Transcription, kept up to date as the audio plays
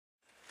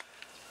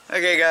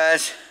Okay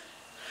guys,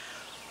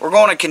 we're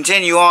going to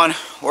continue on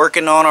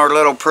working on our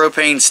little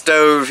propane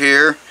stove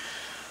here.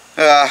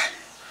 We're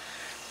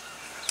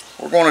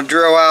going to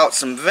drill out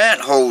some vent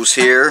holes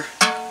here.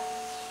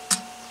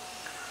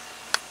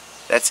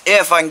 That's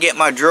if I can get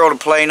my drill to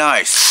play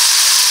nice.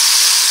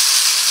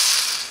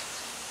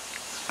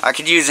 I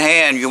could use a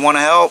hand. You want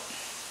to help?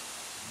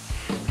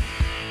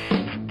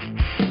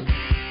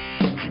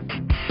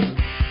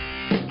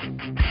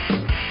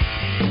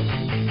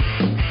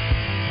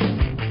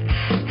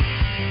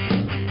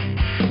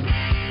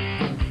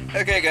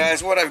 Okay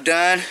guys, what I've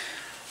done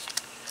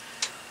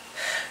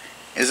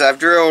is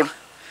I've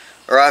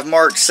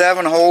marked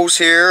 7 holes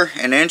here,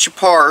 an inch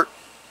apart,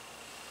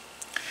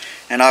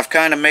 and I've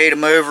kind of made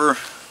them over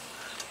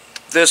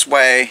this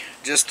way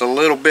just a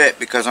little bit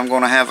because I'm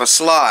going to have a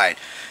slide,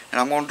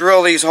 and I'm going to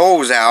drill these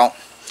holes out,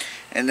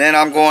 and then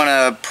I'm going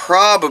to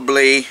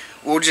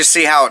we'll just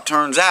see how it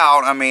turns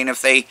out. I mean,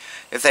 if they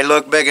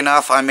look big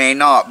enough, I may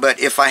not, but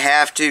if I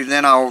have to,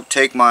 then I'll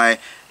take my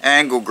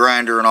angle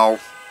grinder and I'll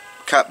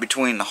cut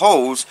between the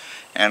holes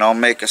and I'll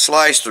make a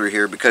slice through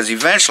here, because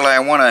eventually I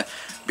want to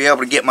be able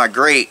to get my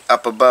grate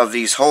up above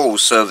these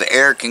holes so the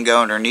air can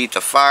go underneath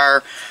the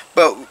fire,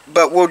 but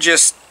we'll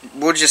just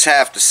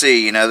have to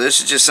see. You know,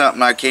 this is just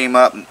something I came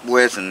up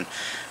with, and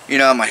you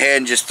know, in my head,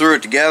 and just threw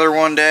it together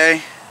one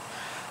day.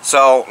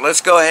 So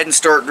let's go ahead and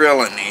start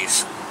drilling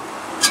these.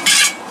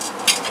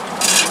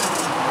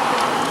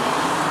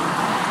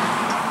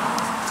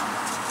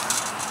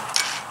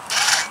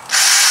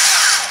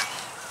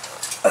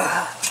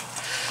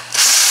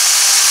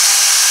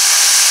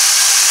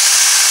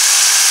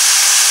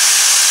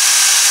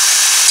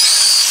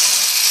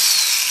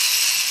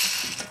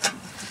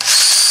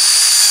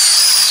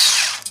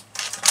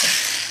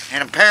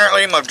 And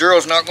apparently my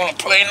drill's not going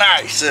to play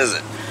nice, is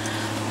it?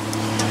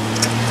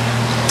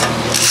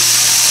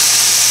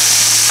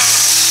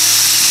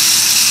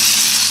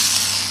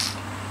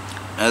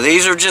 Now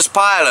these are just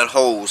pilot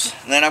holes.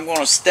 And then I'm going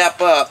to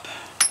step up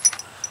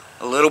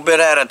a little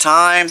bit at a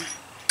time.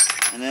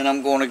 And then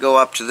I'm going to go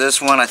up to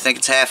this one. I think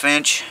it's 1/2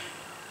 inch.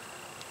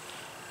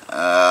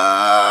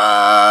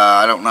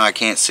 I don't know. I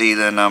can't see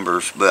the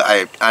numbers. But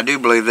I do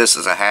believe this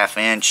is a 1/2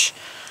 inch.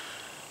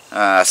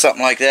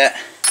 Something like that.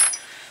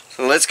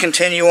 So let's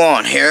continue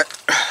on here.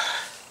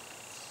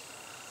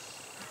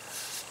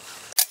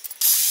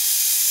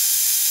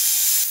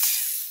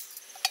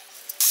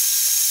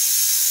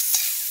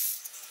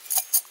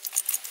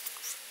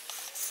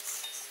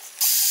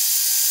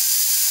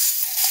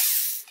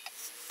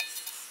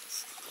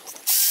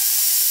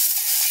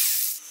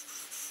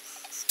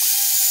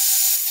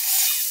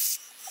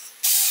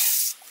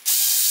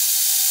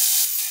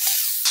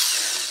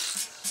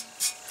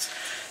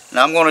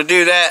 Now I'm going to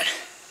do that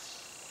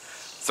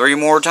 3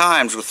 more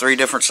times with 3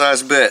 different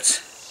size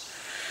bits.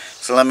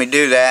 So let me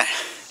do that.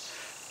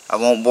 I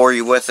won't bore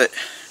you with it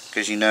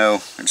because you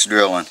know it's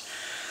drilling.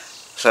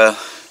 So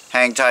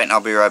hang tight and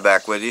I'll be right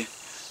back with you.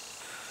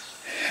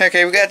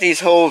 Okay, we got these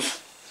holes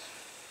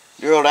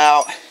drilled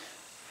out.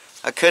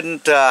 I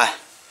couldn't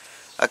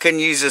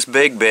use this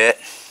big bit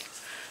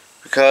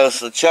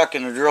because the chuck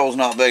in the drill is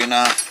not big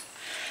enough.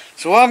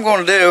 So what I'm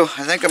going to do,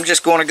 I think I'm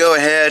just going to go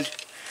ahead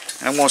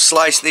and I'm going to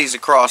slice these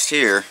across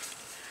here,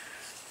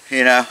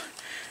 you know,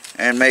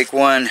 and make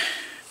one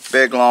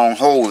big long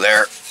hole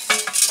there.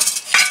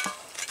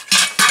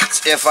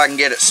 That's if I can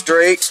get it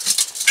straight.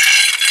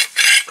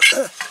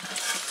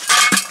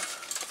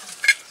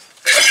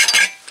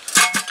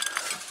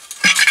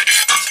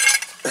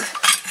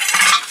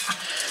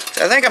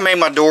 I think I made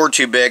my door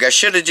too big. I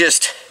should have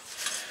just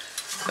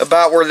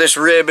about where this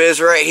rib is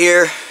right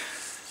here.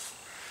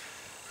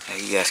 Oh,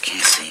 you guys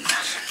can't see nothing.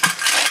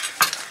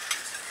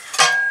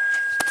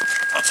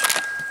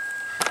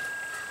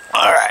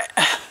 Alright.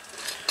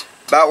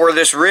 About where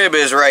this rib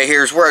is right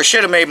here is where I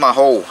should have made my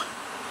hole.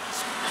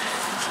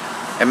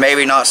 And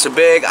maybe not so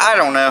big. I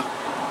don't know.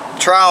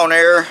 Trial and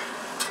error.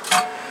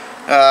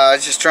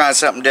 Just trying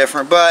something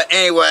different. But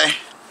anyway,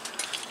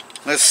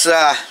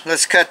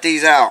 let's cut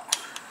these out.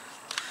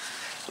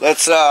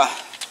 Let's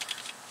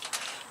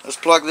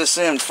plug this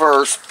in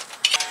first.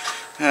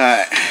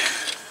 Alright.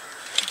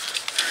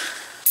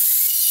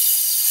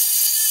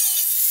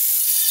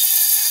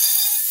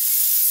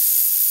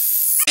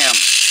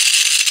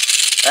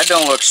 That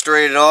don't look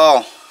straight at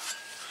all.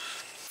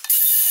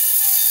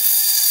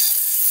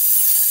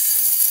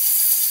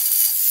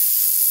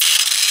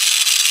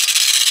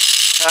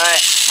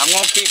 Alright, I'm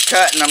going to keep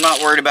cutting. I'm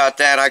not worried about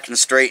that. I can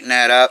straighten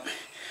that up.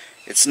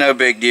 It's no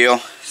big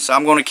deal. So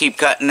I'm going to keep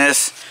cutting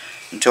this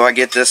until I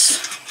get this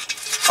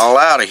all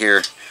out of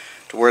here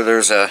to where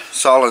there's a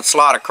solid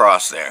slot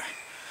across there.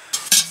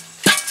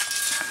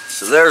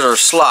 So there's our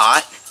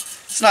slot.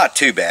 It's not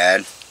too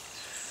bad.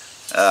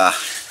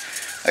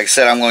 Like I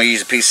said, I'm going to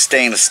use a piece of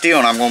stainless steel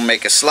and I'm going to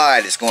make a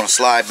slide. It's going to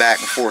slide back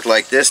and forth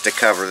like this to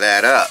cover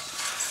that up.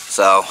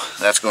 So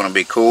that's going to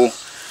be cool.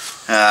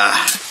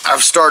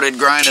 I've started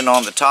grinding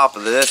on the top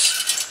of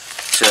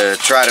this to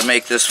try to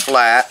make this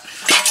flat.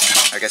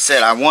 Like I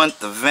said, I want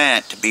the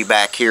vent to be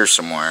back here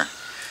somewhere.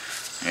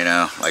 you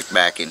know, like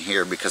back in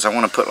here, because I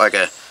want to put like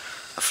a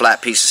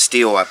flat piece of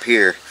steel up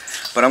here.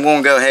 But I'm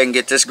going to go ahead and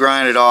get this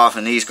grinded off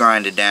and these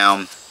grinded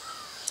down,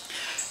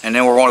 and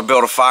then we're going to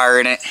build a fire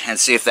in it and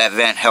see if that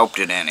vent helped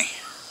it any.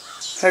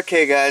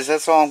 Okay guys,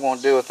 that's all I'm going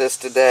to do with this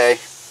today.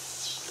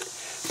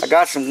 I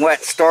got some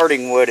wet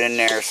starting wood in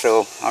there,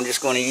 so I'm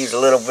just going to use a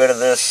little bit of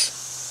this.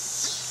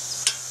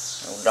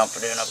 We'll dump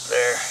it in up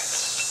there.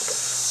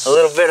 A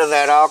little bit of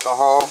that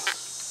alcohol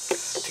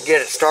to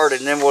get it started,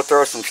 and then we'll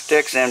throw some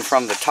sticks in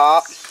from the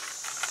top.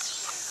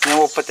 And then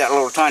we'll put that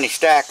little tiny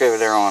stack over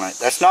there on it.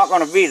 That's not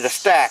going to be the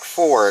stack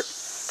for it,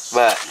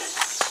 but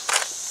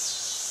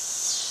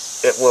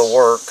it will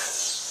work.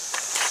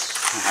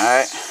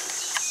 Alright,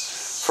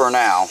 for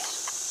now.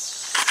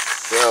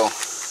 So,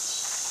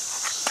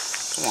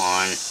 come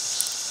on.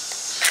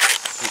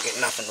 Can't get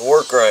nothing to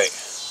work right.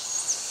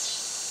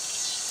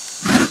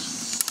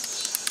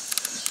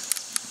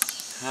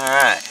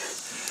 Alright,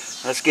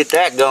 let's get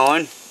that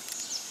going.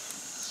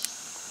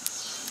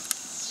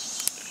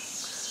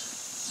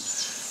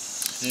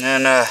 And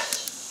then,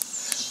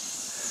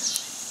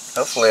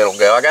 hopefully it'll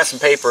go. I got some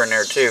paper in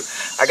there too.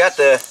 I got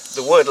the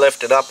wood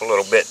lifted up a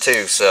little bit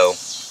too, so.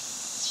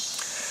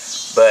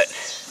 But,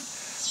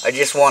 I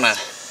just want to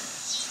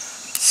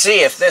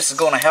see if this is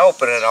going to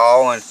help it at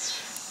all. And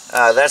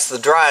that's the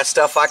driest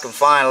stuff I can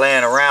find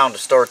laying around to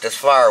start this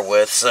fire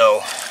with,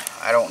 so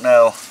I don't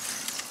know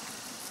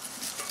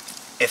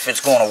if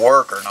it's going to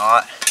work or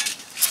not.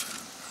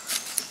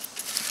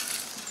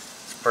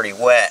 It's pretty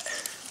wet.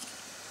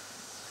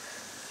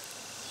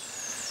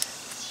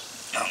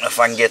 I don't know if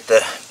I can get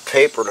the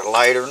paper to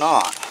light or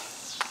not.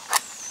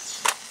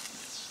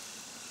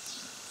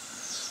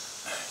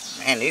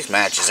 Man, these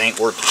matches ain't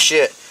worth the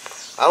shit.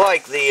 I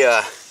like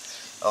the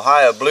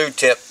Ohio Blue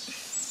Tip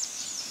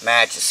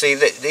matches. See,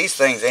 these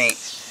things ain't,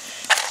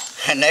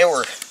 and they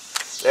were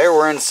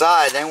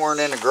inside. They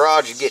weren't in the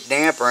garage to get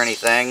damp or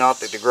anything.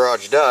 Not that the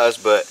garage does,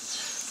 but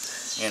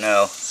you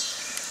know,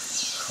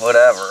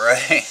 whatever,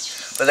 right?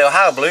 But the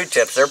Ohio Blue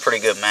Tips, they're pretty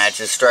good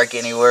matches. Strike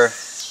anywhere.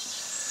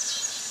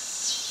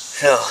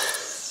 So,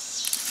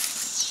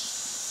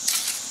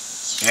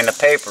 and the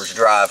paper's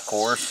dry, of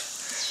course.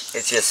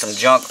 It's just some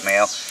junk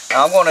mail.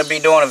 Now, I'm going to be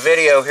doing a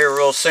video here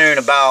real soon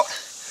about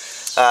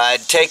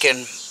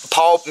taking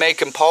pulp,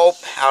 making pulp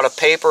out of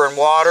paper and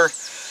water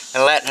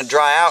and letting it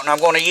dry out. And I'm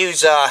going to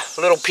use a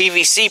little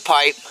PVC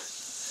pipe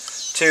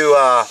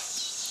to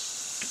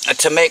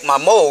make my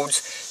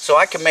molds, so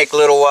I can make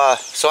little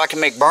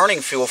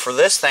burning fuel for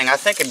this thing. I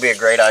think it'd be a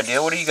great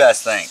idea. What do you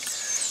guys think?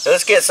 So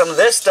let's get some of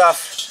this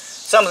stuff.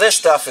 Some of this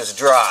stuff is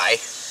dry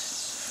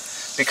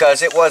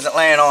because it wasn't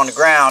laying on the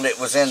ground. It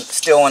was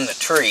still in the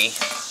tree.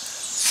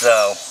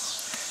 So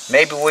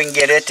maybe we can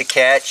get it to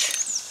catch.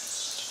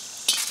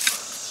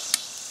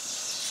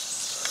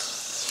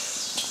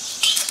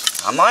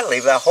 I might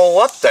leave that hole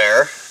up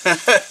there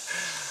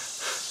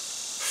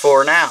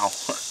for now.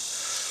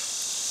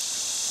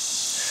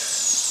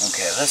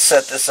 Okay, let's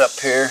set this up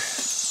here.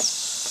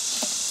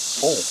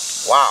 Oh,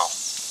 wow.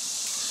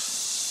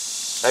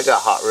 That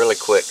got hot really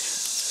quick.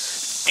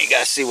 You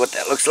guys see what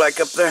that looks like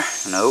up there?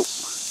 Nope.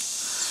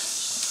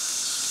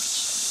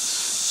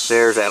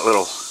 There's that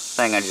little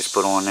thing I just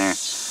put on there.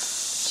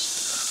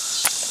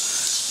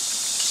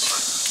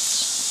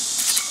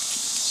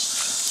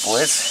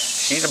 Boy,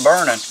 she's a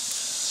burning.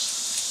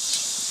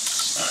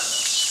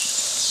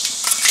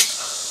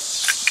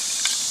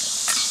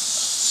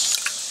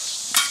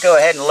 Go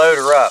ahead and load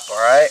her up,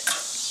 alright?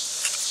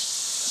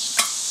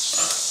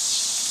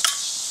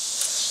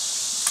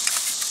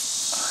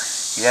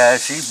 Yeah,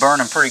 she's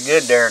burning pretty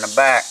good there in the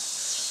back.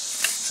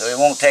 So it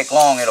won't take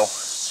long.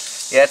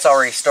 Yeah, it's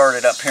already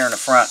started up here in the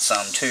front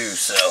some too.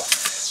 So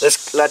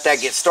let's let that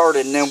get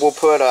started, and then we'll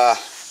close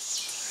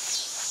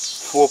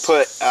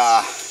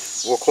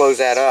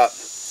that up.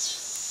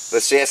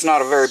 But see, it's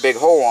not a very big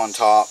hole on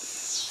top,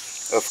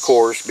 of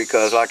course,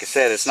 because like I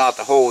said, it's not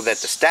the hole that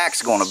the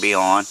stack's going to be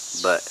on,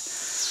 but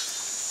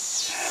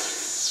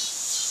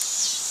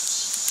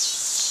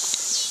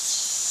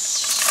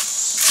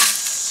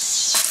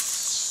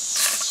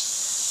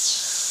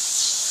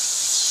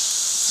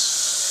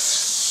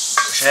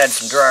wish I had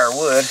some drier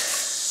wood.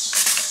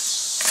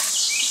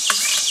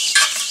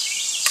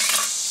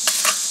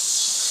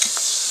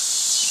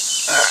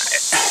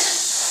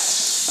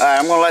 Alright,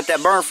 I'm going to let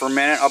that burn for a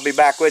minute. I'll be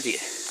back with you.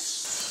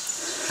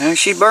 And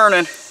she's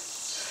burning.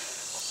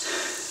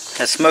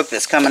 That smoke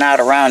that's coming out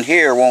around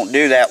here won't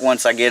do that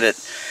once I get it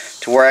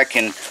to where I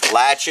can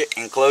latch it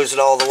and close it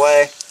all the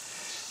way.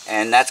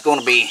 And that's going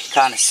to be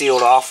kind of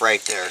sealed off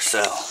right there.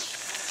 So,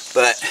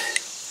 but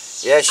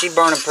yeah, she's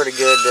burning pretty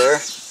good there.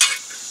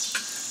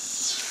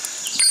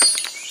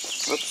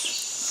 Oops.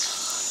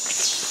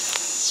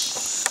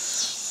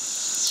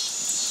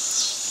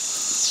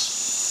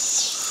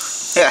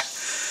 Yeah,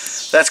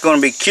 that's going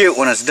to be cute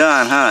when it's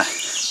done, huh?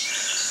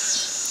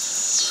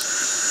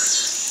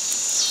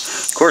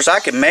 Of course,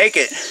 I could make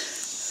it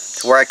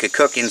to where I could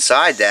cook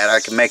inside that. I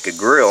could make a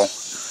grill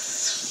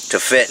to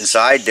fit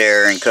inside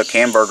there and cook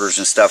hamburgers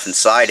and stuff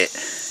inside it.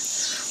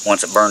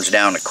 once it burns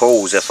down to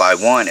coals if I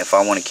want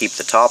to keep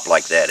the top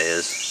like that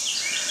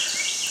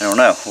is. I don't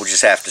know. We'll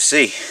just have to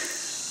see.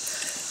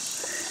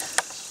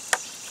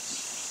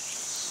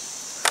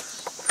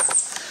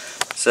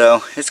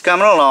 So it's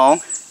coming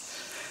along.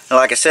 And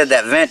like I said,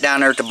 that vent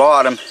down there at the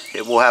bottom,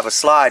 it will have a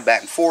slide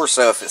back and forth,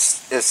 so if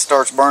it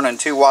starts burning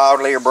too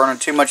wildly or burning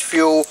too much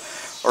fuel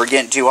or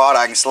getting too hot,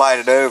 I can slide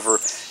it over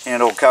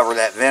and it'll cover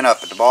that vent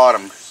up at the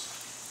bottom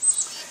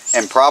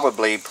and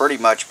probably pretty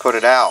much put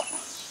it out.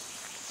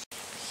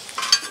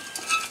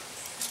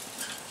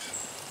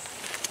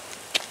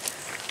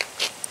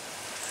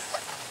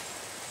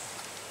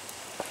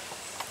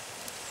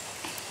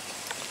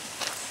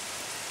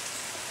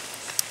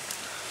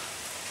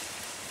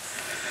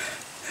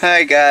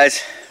 Alright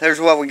guys, there's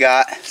what we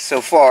got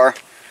so far.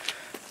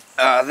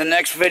 The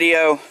next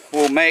video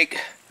we'll make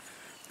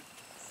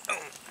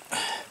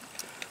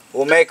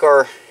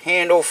our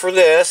handle for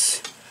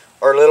this,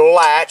 our little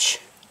latch.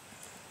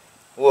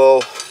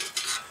 We'll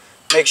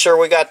make sure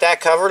we got that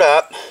covered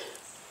up,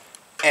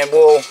 and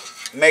we'll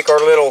make our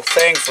little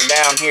thing from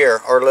down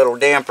here, our little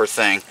damper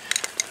thing.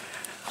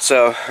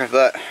 So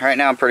right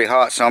now I'm pretty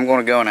hot, so I'm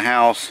going to go in the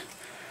house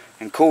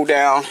and cool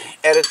down,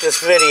 edit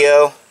this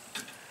video,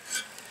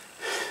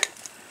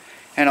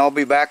 and I'll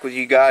be back with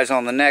you guys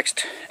on the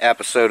next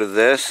episode of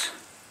this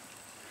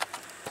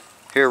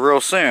here real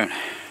soon.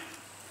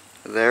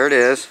 There it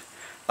is.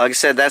 Like I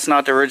said, that's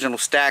not the original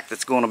stack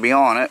that's going to be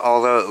on it,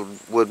 although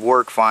it would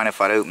work fine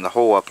if I'd open the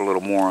hole up a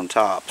little more on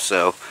top.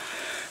 So,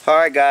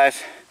 alright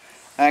guys,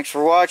 thanks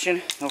for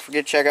watching. Don't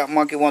forget to check out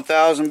Monkey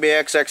 1000,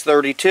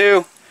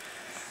 BXX32,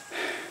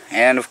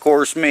 and of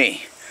course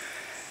me,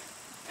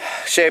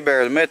 Shea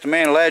Bear, the myth, the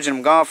man, the legend.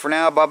 I'm gone for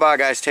now. Bye bye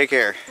guys, take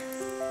care.